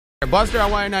Buster on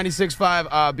Wire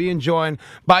 96.5, being joined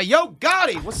by Yo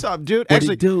Gotti. What's up, dude? What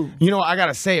Actually, do? You know, I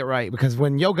gotta say it right because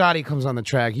when Yo Gotti comes on the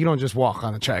track, you don't just walk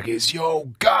on the track. It's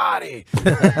Yo Gotti.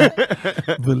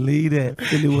 Believe that.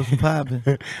 Philly was popping.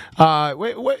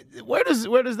 Where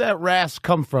does that rasp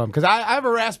come from? Because I have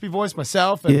a raspy voice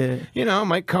myself, and you know, it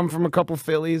might come from a couple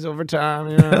Phillies over time.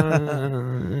 You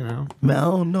know. Man, I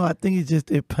don't know. I think it's just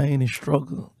their pain and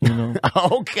struggle. You know.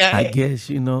 Okay. I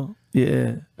guess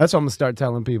Yeah. That's what I'm gonna start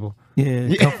telling people. Yeah,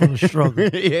 it come from the struggle.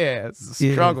 Yeah, it's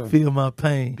a struggle. Feel my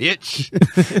pain. Bitch.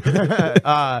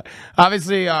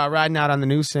 Obviously, riding out on the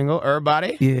new single,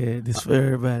 Everybody. Yeah, this for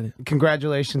everybody.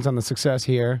 Congratulations on the success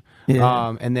here.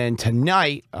 Yeah. And then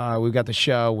tonight, we've got the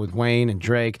show with Wayne and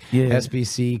Drake,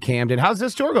 SBC, Camden. How's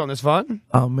this tour going? It's fun?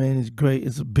 Oh, man, it's great.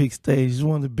 It's a big stage. It's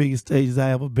one of the biggest stages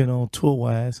I ever been on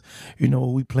tour-wise. You know,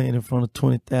 we playing in front of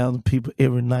 20,000 people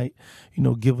every night, you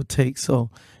know, give or take.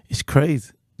 So it's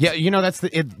crazy. Yeah, you know,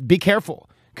 be careful,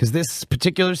 because this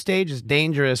particular stage is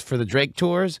dangerous for the Drake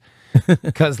tours.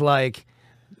 Because, like,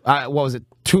 what was it,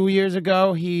 2 years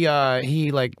ago, he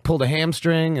like pulled a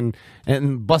hamstring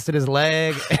and busted his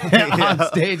leg on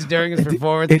stage during his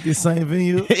performance. At the same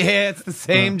venue? Yeah, it's the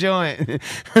same joint.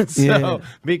 So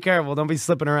be careful. Don't be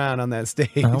slipping around on that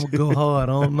stage. I'm going to go hard.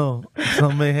 I don't know.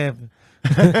 Something may happen.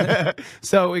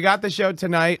 So we got the show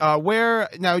tonight. Where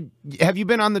now? Have you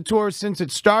been on the tour since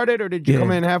it started, or did you come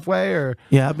in halfway? Or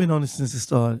yeah, I've been on it since it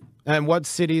started. And what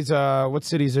cities? Are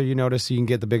you noticing you can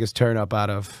get the biggest turn up out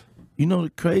of? You know,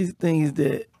 the crazy thing is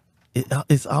that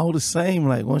it's all the same.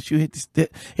 Like once you hit the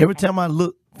step, every time I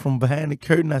look from behind the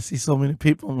curtain, I see so many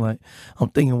people. I'm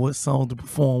thinking what song to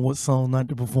perform, what song not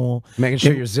to perform. Making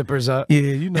sure your zipper's up. Yeah,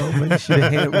 you know, making sure the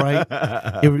head right,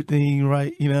 everything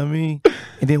right. You know what I mean?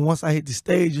 And then once I hit the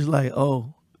stage, it's like,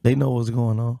 oh, they know what's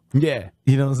going on. Yeah,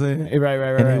 you know what I'm saying? Right.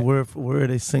 And then word for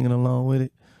word, they singing along with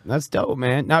it. That's dope,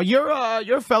 man. Now you're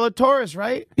a fellow Taurus,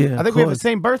 right? Yeah, I think we have the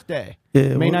same birthday.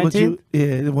 Yeah, May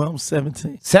 19th. Well, I'm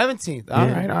 17. 17th. All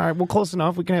right. Well, close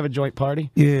enough. We can have a joint party.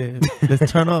 Yeah,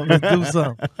 let's turn up. Let's do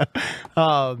something.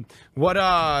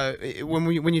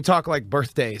 When you talk like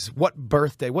birthdays, what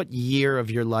year of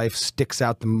your life sticks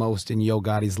out the most in Yo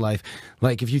Gotti's life?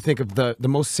 Like if you think of the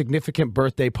most significant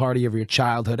birthday party of your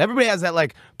childhood, everybody has that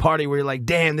like party where you're like,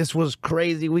 damn, this was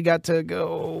crazy. We got to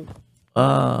go.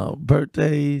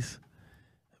 Birthdays,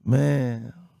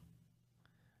 man.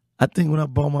 I think when I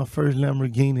bought my first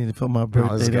Lamborghini for my birthday,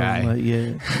 I was like,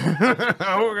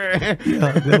 okay.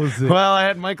 Yeah, that was it. Well, I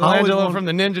had Michelangelo from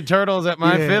the Ninja Turtles at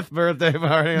my 5th birthday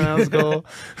party, and that was cool.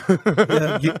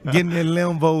 Getting that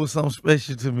Lambo was something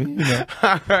special to me, you know.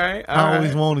 All right. I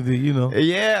always wanted it, you know.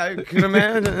 Yeah, I can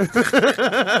imagine.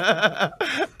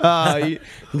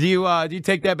 Do you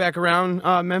take that back around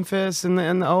Memphis and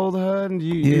the old hood? And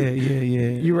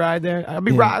yeah. You ride there? I'll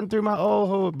be riding through my old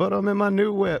hood, but I'm in my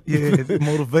new whip. Yeah,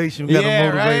 motivation. We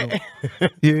gotta motivate them.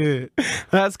 Yeah,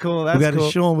 that's cool. We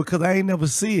gotta show them because I ain't never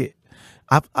see it.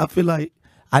 I feel like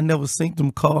I never seen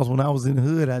them cars when I was in the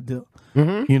hood out there.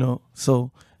 You know,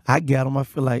 so I got them. I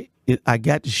feel like I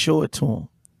got to show it to them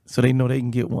so they know they can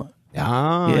get one.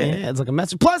 Oh, yeah, it's like a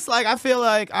message. Plus, like, I feel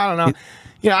like, I don't know,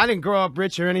 you know, I didn't grow up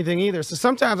rich or anything either. So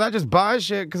sometimes I just buy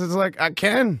shit because it's like, I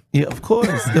can. Yeah, of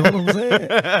course. That's what I'm saying.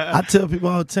 I tell people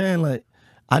all the time, like,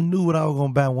 I knew what I was going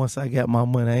to buy once I got my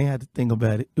money. I ain't had to think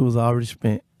about it. It was already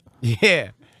spent. Yeah.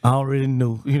 I already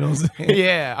knew. You know what I'm saying?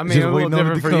 Yeah. I mean, it's a little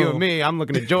different for you and me. I'm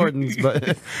looking at Jordans,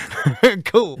 but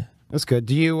cool. That's good.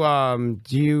 Do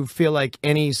you feel like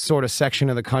any sort of section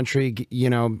of the country, you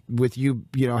know, with you,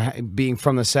 you know, being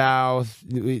from the South,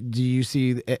 do you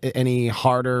see any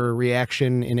harder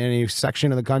reaction in any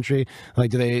section of the country?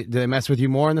 Like, do they mess with you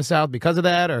more in the South because of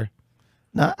that, or?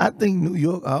 Now, I think New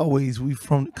York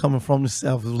coming from the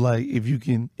South is like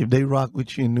if they rock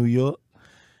with you in New York,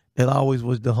 it always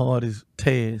was the hardest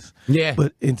task. Yeah.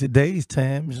 But in today's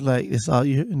time, it's like it's all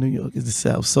you hear in New York is the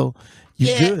South. So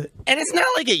you're good. And it's not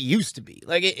like it used to be.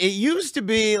 Like it used to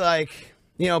be like,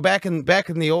 you know, back in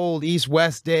the old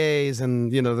East-West days,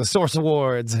 and you know the Source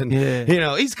Awards, and you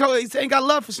know East Coast ain't got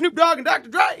love for Snoop Dogg and Dr.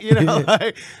 Dre. You know,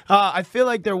 like, I feel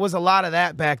like there was a lot of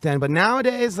that back then, but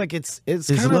nowadays, like it's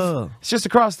kind of it's just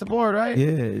across the board, right?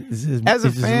 Yeah. As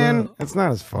a fan, it's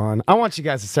not as fun. I want you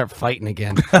guys to start fighting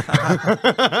again.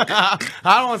 I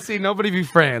don't want to see nobody be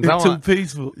friends. It's too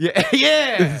peaceful.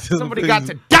 Yeah. Somebody got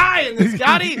to die in this,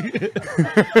 Gotti.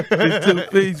 It's too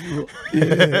peaceful.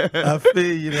 Yeah, I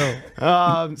feel you know.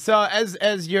 So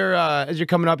as you're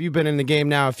coming up, you've been in the game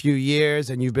now a few years,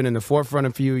 and you've been in the forefront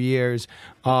a few years.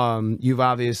 You've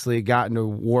obviously gotten to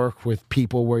work with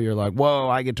people where you're like, whoa,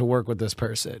 I get to work with this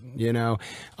person, you know.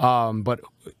 But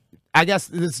I guess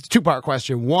this is a two-part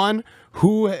question. One,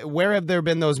 where have there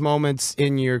been those moments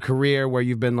in your career where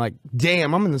you've been like,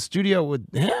 damn, I'm in the studio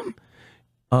with him?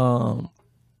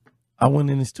 I went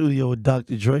in the studio with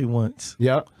Dr. Dre once.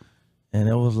 Yep. And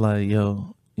it was like,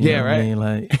 yo, you know what I mean?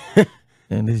 Like,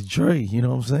 and it's Dre, you know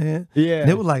what I'm saying? Yeah.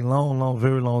 And it was like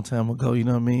very long time ago, you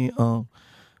know what I mean?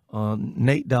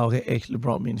 Nate Dogg had actually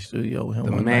brought me in the studio with him.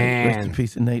 The one man. night. Rest in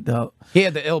peace to Nate Dogg. He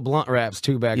had the ill blunt raps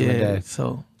too back in the day.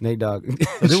 So Nate Dogg.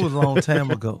 but it was a long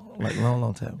time ago, like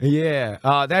long time ago. Yeah,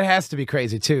 that has to be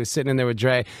crazy too, sitting in there with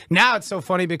Dre. Now it's so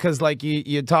funny because like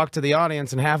you talk to the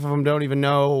audience and half of them don't even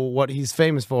know what he's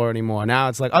famous for anymore. Now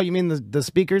it's like, oh, you mean the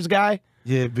speakers guy?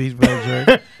 Yeah, Beats by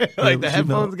Dre. Like the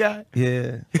headphones guy?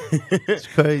 Yeah. It's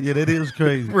crazy. Yeah, that is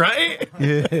crazy. Right?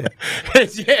 Yeah.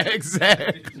 Yeah,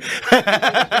 exactly.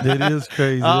 That is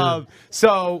crazy.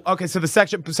 So the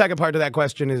second part of that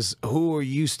question is, who are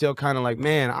you still kind of like,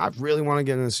 man, I really want to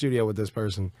get in the studio with this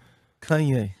person?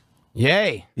 Kanye.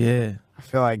 Yay. Yeah. I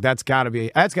feel like that's gotta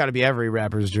be every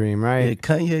rapper's dream, right? Yeah,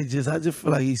 Kanye I just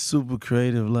feel like he's super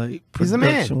creative, like He's the man.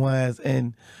 production-wise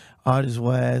and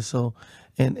artist-wise. So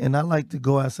and I like to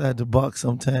go outside the box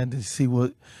sometimes to see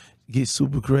what gets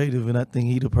super creative, and I think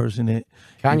he the person that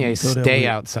Kanye stay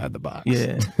outside the box.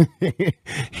 Yeah.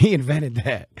 He invented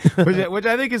that, which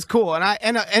I think is cool.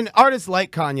 And artists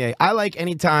like Kanye, I like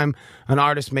anytime an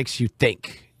artist makes you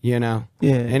think. You know,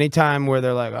 yeah. Anytime where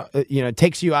they're like, it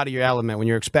takes you out of your element when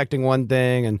you're expecting one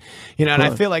thing, and and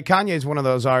I feel like Kanye is one of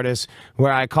those artists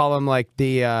where I call him like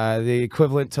the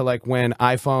equivalent to like when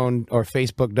iPhone or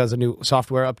Facebook does a new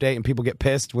software update and people get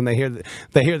pissed when they hear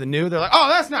the new, they're like, oh,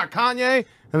 that's not Kanye.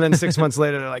 And then 6 months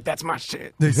later, they're like, that's my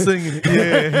shit. They're singing it.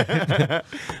 Yeah.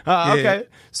 Okay.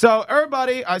 So,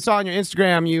 everybody, I saw on your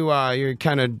Instagram, you're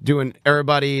kind of doing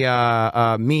everybody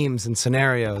memes and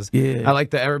scenarios. Yeah. I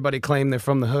like that everybody claim they're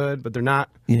from the hood, but they're not.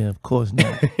 Yeah, of course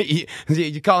not.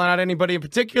 You calling out anybody in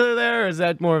particular there, or is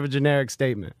that more of a generic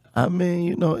statement? I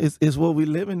mean, it's what we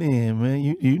living in, man.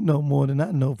 You know more than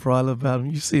I know probably about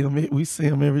them. You see them, we see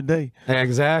them every day.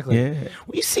 Exactly. Yeah.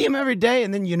 We see them every day,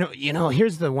 and then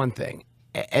here's the one thing.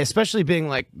 Especially being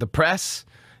like the press,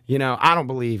 I don't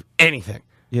believe anything.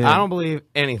 Yeah. I don't believe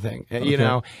anything,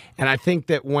 and I think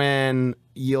that when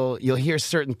you'll hear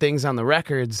certain things on the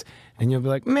records and you'll be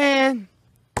like, man,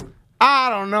 I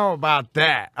don't know about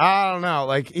that. I don't know.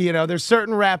 Like, there's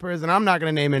certain rappers, and I'm not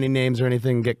going to name any names or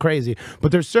anything and get crazy,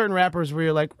 but there's certain rappers where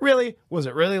you're like, really? Was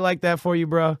it really like that for you,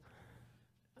 bro?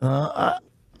 I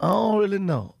don't really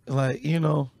know. Like, I'm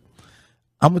going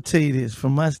to tell you this.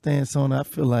 From my stance on it, I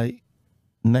feel like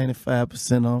 95%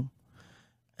 of them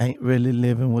ain't really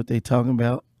living what they talking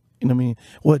about. You know what I mean?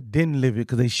 Well, didn't live it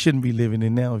because they shouldn't be living it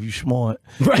now if you're smart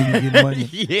and you get money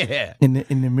yeah. in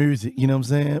the music. You know what I'm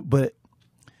saying? But,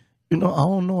 I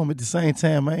don't know them. At the same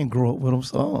time, I ain't grow up with them,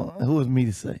 so who is me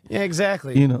to say? Yeah,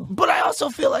 exactly. But I also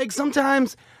feel like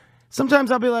sometimes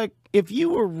I'll be like, if you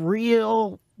were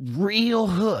real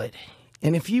hood,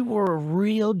 and if you were a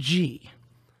real G,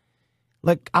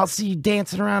 like, I'll see you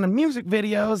dancing around in music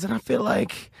videos, and I feel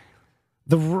like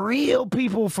the real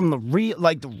people from the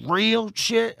real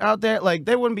shit out there, like,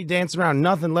 they wouldn't be dancing around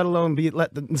nothing, let alone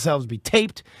let themselves be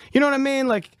taped. You know what I mean?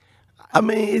 Like, I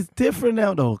mean, it's different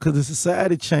now, though, because the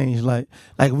society changed. Like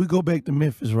we go back to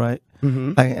Memphis, right?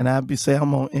 Mm-hmm. And I'd say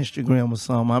I'm on Instagram or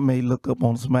something. I may look up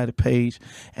on somebody's page,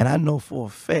 and I know for a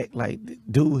fact, like,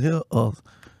 dude here,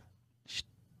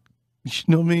 you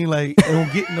know what I mean? Like, I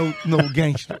don't get no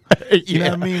gangster. You know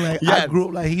what I mean? Like, I grew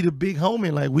up like he the big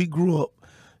homie. Like, we grew up.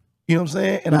 You know what I'm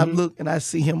saying? And I look and I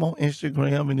see him on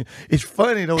Instagram, and it's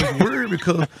funny though. It's weird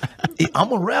because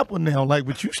I'm a rapper now. Like,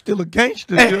 but you still a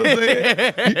gangster. You know what I'm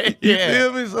saying? You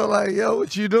feel me? So like, yo,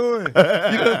 what you doing? You know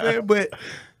what I'm saying? But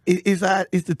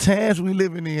it's the times we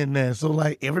living in now. So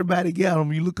like, everybody got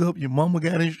them. You look up, your mama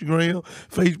got Instagram,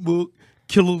 Facebook,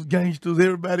 killers, gangsters.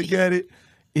 Everybody got it.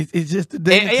 It's just the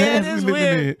day and times we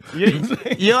living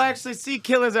in. You'll actually see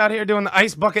killers out here doing the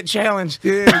ice bucket challenge.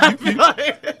 Yeah,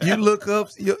 you look up,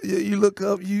 you look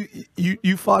up,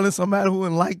 you following somebody who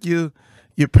would like your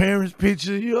parents'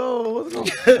 picture. Yo,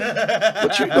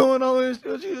 what you doing on this?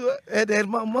 That's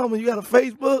my mama. You got a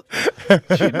Facebook?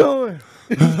 What you doing?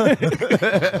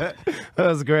 That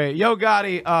was great. Yo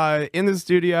Gotti in the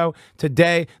studio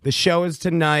today. The show is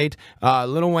tonight.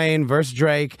 Lil Wayne versus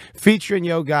Drake featuring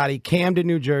Yo Gotti, Camden,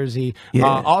 New Jersey. Yeah.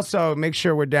 Also, make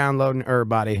sure we're downloading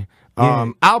everybody.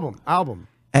 Album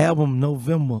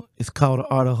November. It's called The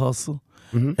Art of Hustle.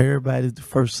 Mm-hmm. Everybody's the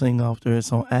first single off there.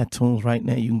 It's on iTunes right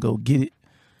now. You can go get it.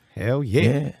 Hell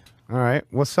yeah. All right.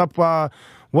 What's up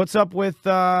What's up with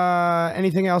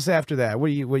anything else after that? What are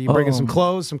you bringing? Some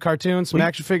clothes, some cartoons, some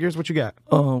action figures? What you got?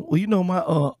 Well, you know my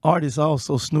artist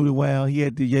also, Snooty Wild. He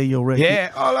had the Yayo record.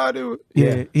 Yeah, all I do.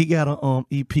 Yeah, he got a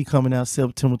EP coming out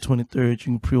September 23rd. You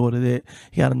can pre-order that.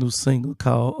 He got a new single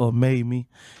called "Made Me,"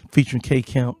 featuring K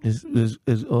Camp. Is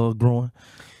growing.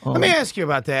 Let me ask you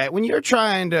about that. When you're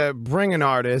trying to bring an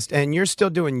artist and you're still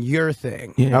doing your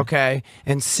thing, okay,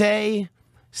 and say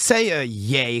a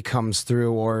Ye comes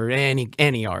through or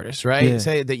any artist, right? Yeah.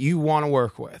 Say that you want to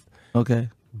work with, okay,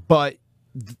 but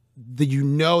you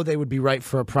know they would be right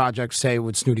for a project, say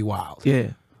with Snooty Wild,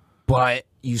 yeah, but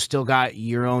you still got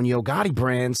your own Yo Gotti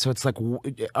brand, so it's like,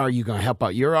 are you going to help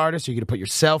out your artist? Are you going to put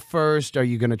yourself first? Are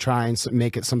you going to try and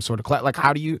make it some sort of like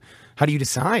how do you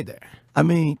decide there? I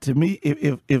mean, to me,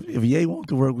 if Ye want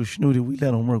to work with Snooty, we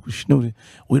let him work with Snooty.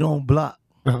 We don't block.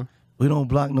 We don't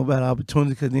block nobody opportunity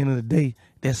because at the end of the day,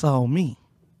 that's all me.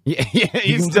 Yeah,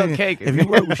 you still cake. If you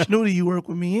work with Snooty, you work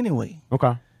with me anyway.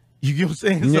 Okay. You get what I'm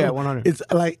saying? Yeah, So 100. It's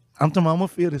like, I'm talking about, I'm going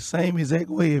to feel the same exact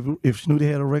way if Snooty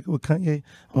had a record with Kanye.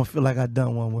 I'm going to feel like I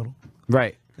done one with him.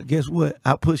 Right. Guess what?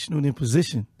 I put Snooty in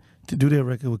position to do that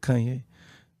record with Kanye.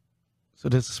 So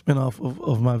that's a spinoff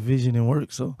of my vision and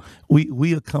work. So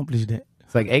we accomplished that.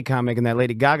 It's like Akon making that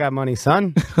Lady Gaga money,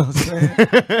 son.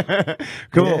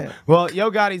 Cool. Yeah. Well,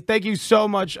 Yo Gotti, thank you so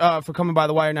much for coming by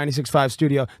the Wire 96.5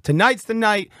 studio. Tonight's the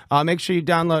night. Make sure you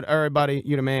download everybody.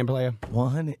 You the man, player.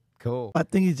 100. Cool. I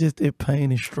think it's just that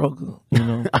pain and struggle, you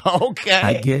know. Okay.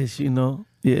 I guess, you know.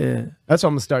 Yeah. That's what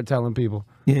I'm going to start telling people.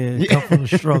 Yeah, come from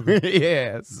the struggle.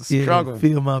 Yeah, it's a struggle.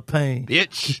 Feel my pain.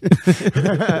 Bitch.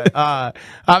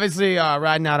 Obviously,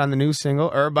 riding out on the new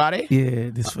single, Everybody. Yeah,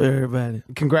 this for everybody.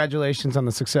 Congratulations on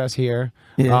the success here.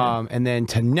 Yeah. And then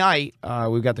tonight,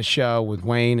 we've got the show with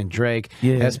Wayne and Drake,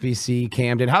 SBC,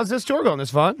 Camden. How's this tour going?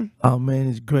 This fun? Oh, man,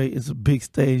 it's great. It's a big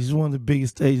stage. It's one of the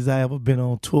biggest stages I ever been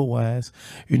on tour-wise.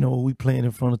 You know, we playing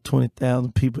in front of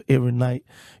 20,000 people every night,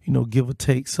 you know, give or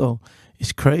take. So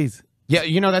it's crazy. Yeah,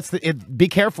 you know, be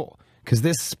careful, because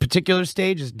this particular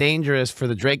stage is dangerous for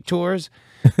the Drake tours.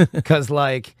 Because,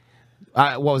 like,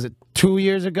 what was it, 2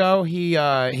 years ago, he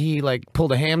like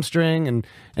pulled a hamstring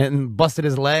and busted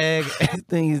his leg. The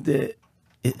thing is that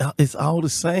it's all the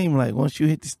same. Like, once you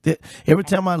hit the step, every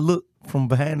time I look from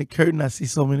behind the curtain, I see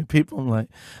so many people.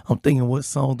 I'm thinking what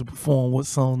song to perform, what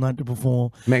song not to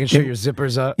perform. Making sure your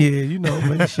zipper's up. Yeah, you know,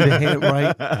 making sure the head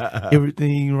right,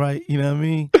 everything right, you know what I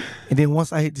mean? And then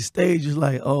once I hit the stage, it's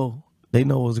like, oh, they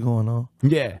know what's going on.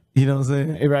 Yeah. You know what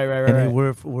I'm saying? Right. And then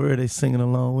word for word, they singing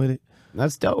along with it.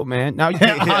 That's dope, man. Now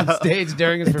you're on stage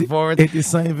during his performance. At the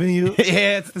same venue?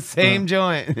 Yeah, it's the same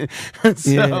joint.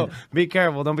 So be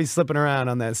careful. Don't be slipping around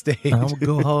on that stage. I'm going to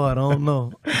go hard. I don't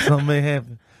know. Something may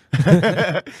happen.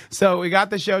 So we got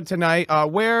the show tonight.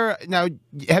 Where now?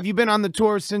 Have you been on the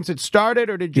tour since it started,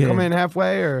 or did you come in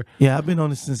halfway? Or I've been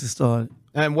on it since it started.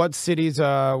 And what cities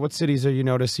are you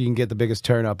noticing you can get the biggest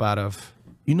turn up out of?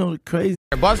 You know the crazy.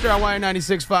 Buster on Wire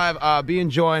 96.5, being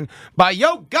joined by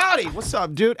Yo Gotti. What's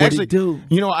up, dude? What Actually, do?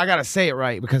 You know, I got to say it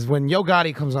right, because when Yo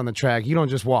Gotti comes on the track, you don't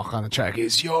just walk on the track.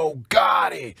 It's Yo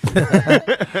Gotti.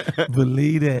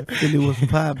 Believe that. Philly was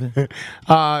popping.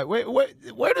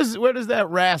 Where does that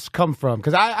rasp come from?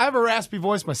 Because I have a raspy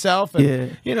voice myself,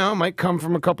 and, you know, it might come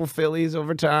from a couple Phillies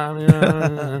over time. You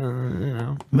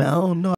know. Man, I don't know.